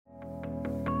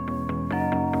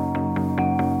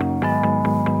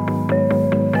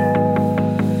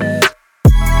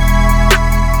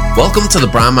Welcome to the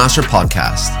Brandmaster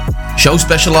Podcast, a show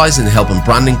specialized in helping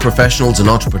branding professionals and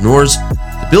entrepreneurs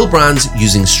to build brands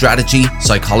using strategy,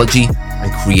 psychology,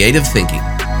 and creative thinking.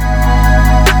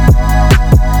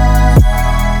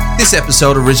 This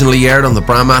episode originally aired on the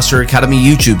Brandmaster Academy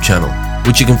YouTube channel,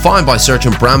 which you can find by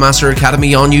searching Brandmaster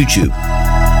Academy on YouTube.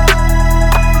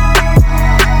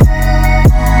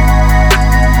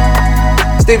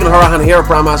 Stephen Horahan here at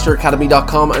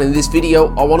BrandmasterAcademy.com, and in this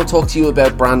video I want to talk to you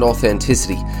about brand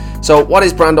authenticity. So what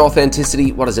is brand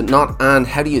authenticity, what is it not, and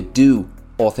how do you do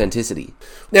authenticity?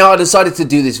 Now, I decided to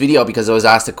do this video because I was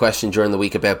asked a question during the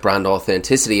week about brand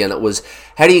authenticity, and it was,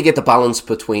 how do you get the balance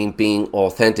between being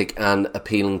authentic and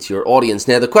appealing to your audience?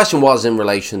 Now, the question was in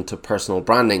relation to personal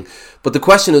branding, but the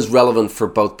question is relevant for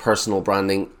both personal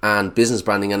branding and business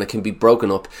branding, and it can be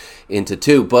broken up into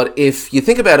two. But if you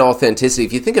think about authenticity,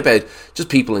 if you think about just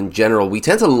people in general, we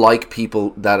tend to like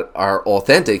people that are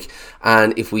authentic,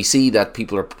 and if we see that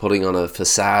people are putting on a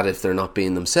facade, if they're not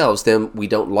being themselves, then we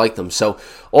don't like them. So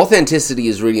authenticity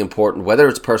is really important, whether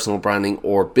it's personal branding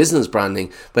or business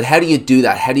branding. But how do you do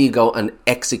that? How do you go and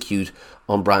execute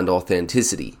on brand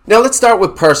authenticity? Now, let's start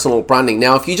with personal branding.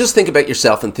 Now, if you just think about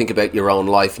yourself and think about your own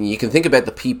life, and you can think about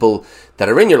the people that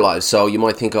are in your life. So you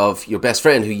might think of your best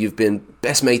friend who you've been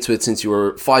best mates with since you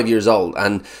were 5 years old,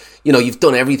 and you know, you've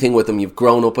done everything with them, you've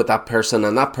grown up with that person,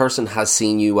 and that person has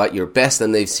seen you at your best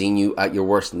and they've seen you at your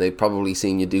worst, and they've probably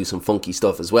seen you do some funky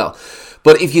stuff as well.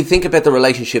 But if you think about the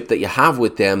relationship that you have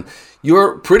with them,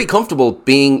 you're pretty comfortable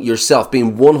being yourself,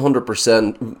 being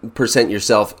 100%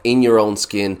 yourself in your own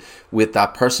skin with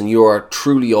that person. You are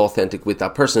truly authentic with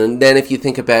that person. And then if you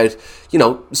think about, you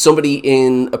know, somebody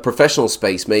in a professional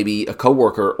space, maybe a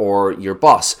coworker or your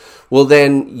boss, well,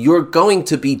 then you're going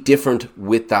to be different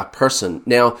with that person.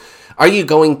 Now, are you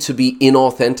going to be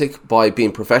inauthentic by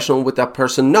being professional with that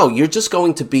person? No, you're just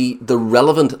going to be the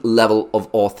relevant level of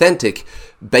authentic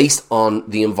based on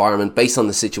the environment, based on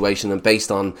the situation, and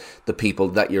based on the people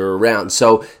that you're around.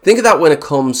 So think of that when it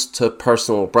comes to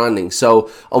personal branding. So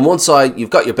on one side, you've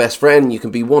got your best friend, you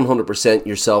can be 100%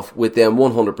 yourself with them,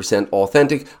 100%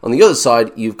 authentic. On the other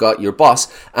side, you've got your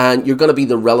boss, and you're going to be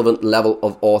the relevant level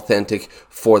of authentic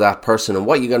for that person. And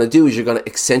what you're going to do is you're going to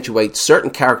accentuate certain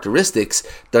characteristics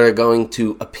that are going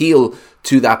to appeal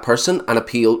to that person and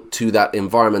appeal to that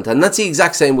environment. And that's the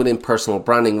exact same within personal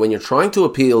branding. When you're trying to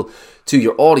appeal to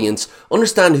your audience,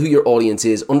 understand who your audience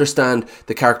is, understand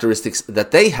the characteristics that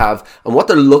they have and what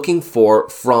they're looking for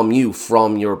from you,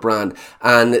 from your brand,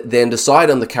 and then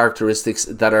decide on the characteristics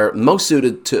that are most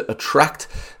suited to attract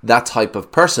that type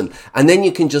of person. And then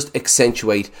you can just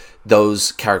accentuate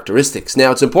those characteristics.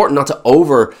 Now, it's important not to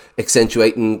over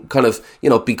accentuate and kind of, you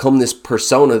know, become this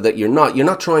persona that you're not. You're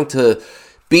not trying to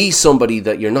be somebody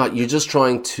that you're not. You're just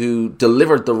trying to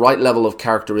deliver the right level of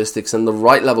characteristics and the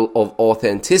right level of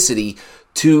authenticity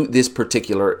to this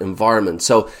particular environment.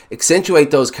 So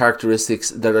accentuate those characteristics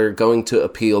that are going to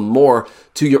appeal more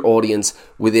to your audience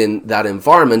within that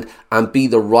environment, and be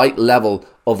the right level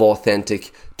of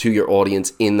authentic to your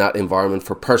audience in that environment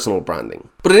for personal branding.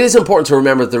 But it is important to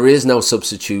remember there is no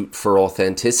substitute for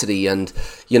authenticity, and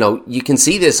you know, you can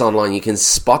see this online. You can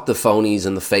spot the phonies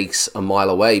and the fakes a mile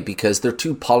away because they're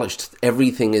too polished.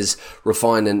 Everything is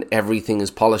refined and everything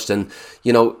is polished, and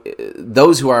you know,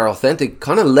 those who are authentic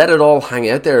kind of let it all hang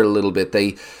out there a little bit.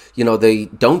 They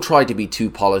don't try to be too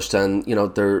polished, and you know,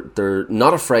 they're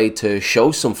not afraid to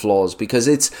show some flaws, because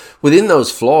it's within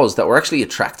those flaws that we're actually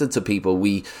attracted to people.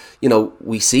 We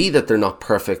see that they're not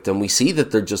perfect, and we see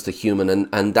that they're just a human,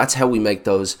 and that's how we make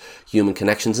those human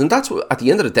connections. And that's what, at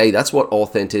the end of the day, that's what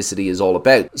authenticity is all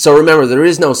about. So remember, there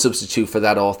is no substitute for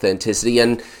that authenticity.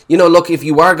 And you know, look, if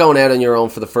you are going out on your own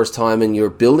for the first time and you're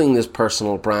building this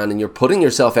personal brand and you're putting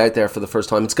yourself out there for the first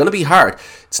time, it's going to be hard.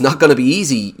 It's not going to be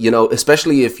easy, you know,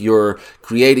 especially if you're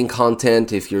creating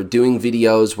content, if you're doing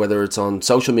videos, whether it's on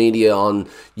social media, on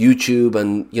YouTube,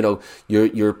 and you know,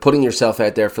 you're putting yourself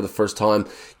out there for the first time.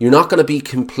 You're not going to be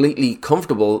completely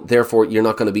comfortable, therefore you're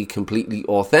not going to be completely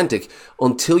authentic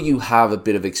until you have a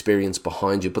bit of experience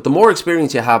behind you. But the more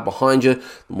experience you have behind you, the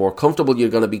more comfortable you're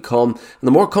going to become, and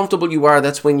the more comfortable you are,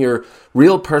 that's when your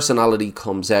real personality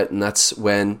comes out, and that's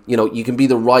when, you know, you can be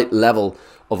the right level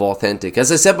of authentic.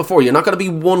 As I said before, you're not going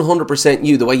to be 100%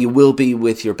 you the way you will be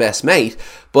with your best mate,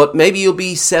 but maybe you'll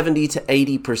be 70 to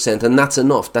 80%, and that's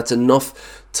enough. That's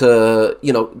enough to,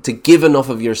 you know, to give enough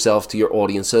of yourself to your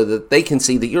audience so that they can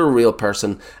see that you're a real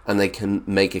person and they can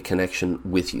make a connection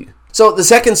with you. So the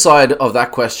second side of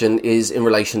that question is in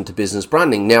relation to business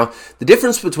branding. Now, the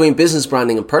difference between business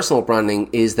branding and personal branding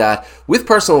is that with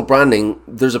personal branding,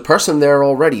 there's a person there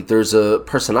already. There's a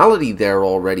personality there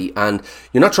already. And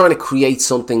you're not trying to create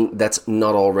something that's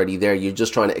not already there. You're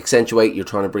just trying to accentuate. You're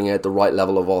trying to bring out the right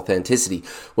level of authenticity.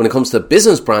 When it comes to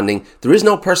business branding, there is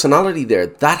no personality there.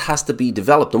 That has to be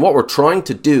developed. And what we're trying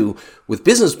to do with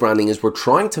business branding is we're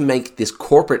trying to make this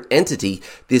corporate entity,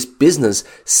 this business,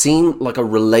 seem like a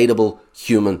relatable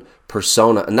human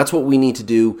persona. And that's what we need to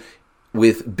do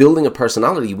with building a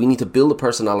personality. We need to build a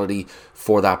personality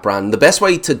for that brand. The best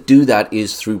way to do that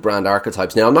is through brand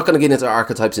archetypes. Now, I'm not going to get into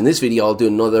archetypes in this video. I'll do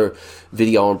another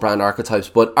video on brand archetypes.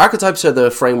 But archetypes are the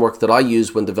framework that I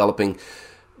use when developing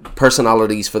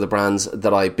personalities for the brands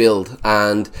that I build,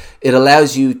 and it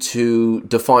allows you to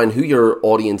define who your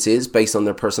audience is based on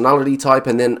their personality type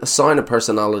and then assign a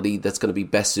personality that's going to be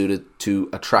best suited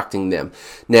to attracting them.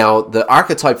 Now, the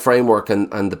archetype framework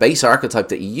and the base archetype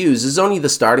that you use is only the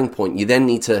starting point. You then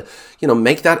need to,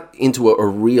 make that into a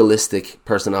realistic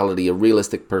personality, a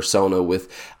realistic persona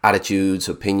with attitudes,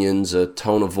 opinions, a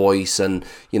tone of voice, and,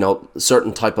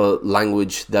 certain type of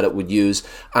language that it would use.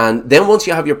 And then once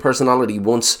you have your personality,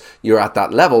 once you're at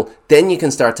that level, then you can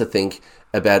start to think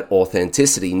about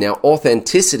authenticity. Now,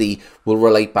 authenticity will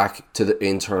relate back to the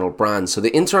internal brand. So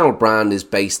the internal brand is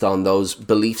based on those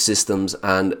belief systems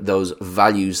and those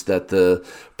values that the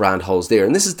brand holds dear.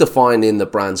 And this is defined in the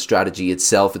brand strategy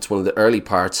itself. It's one of the early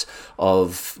parts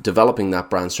of developing that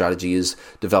brand strategy is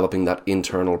developing that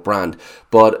internal brand.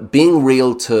 But being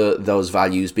real to those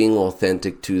values, being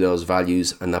authentic to those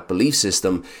values and that belief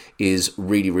system is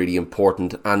really, really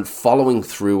important. And following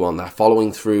through on that,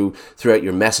 following through throughout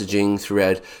your messaging,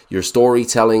 throughout your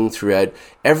storytelling, throughout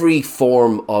every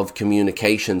form of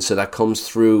communication. So that comes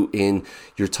through in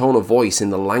your tone of voice, in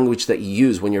the language that you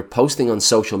use when you're posting on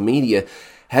social media.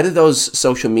 How do those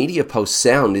social media posts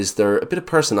sound? Is there a bit of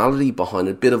personality behind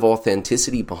it, a bit of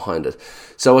authenticity behind it?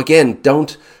 So again,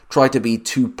 don't try to be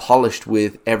too polished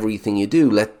with everything you do.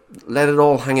 Let it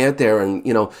all hang out there and,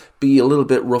 be a little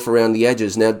bit rough around the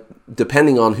edges. Now,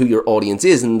 depending on who your audience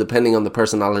is and depending on the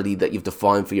personality that you've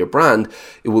defined for your brand,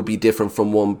 it will be different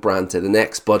from one brand to the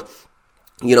next. But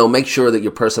make sure that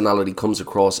your personality comes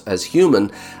across as human,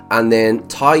 and then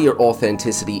tie your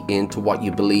authenticity into what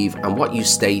you believe and what you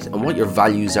state and what your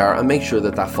values are, and make sure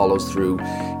that that follows through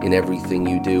in everything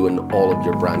you do and all of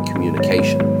your brand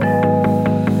communication.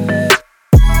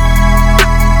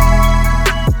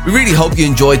 We really hope you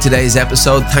enjoyed today's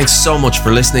episode. Thanks so much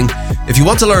for listening. If you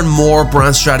want to learn more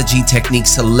brand strategy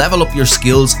techniques to level up your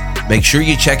skills, make sure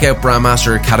you check out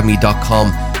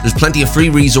brandmasteracademy.com. There's plenty of free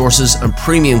resources and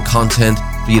premium content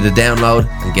for you to download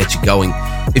and get you going.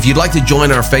 If you'd like to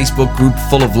join our Facebook group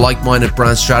full of like-minded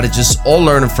brand strategists, all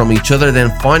learning from each other, then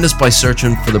find us by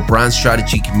searching for the Brand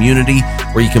Strategy Community,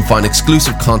 where you can find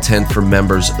exclusive content for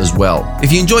members as well.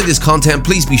 If you enjoyed this content,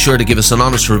 please be sure to give us an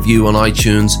honest review on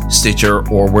iTunes, Stitcher,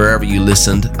 or wherever you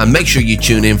listened, and make sure you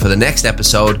tune in for the next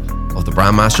episode of the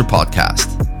Brandmaster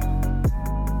Podcast.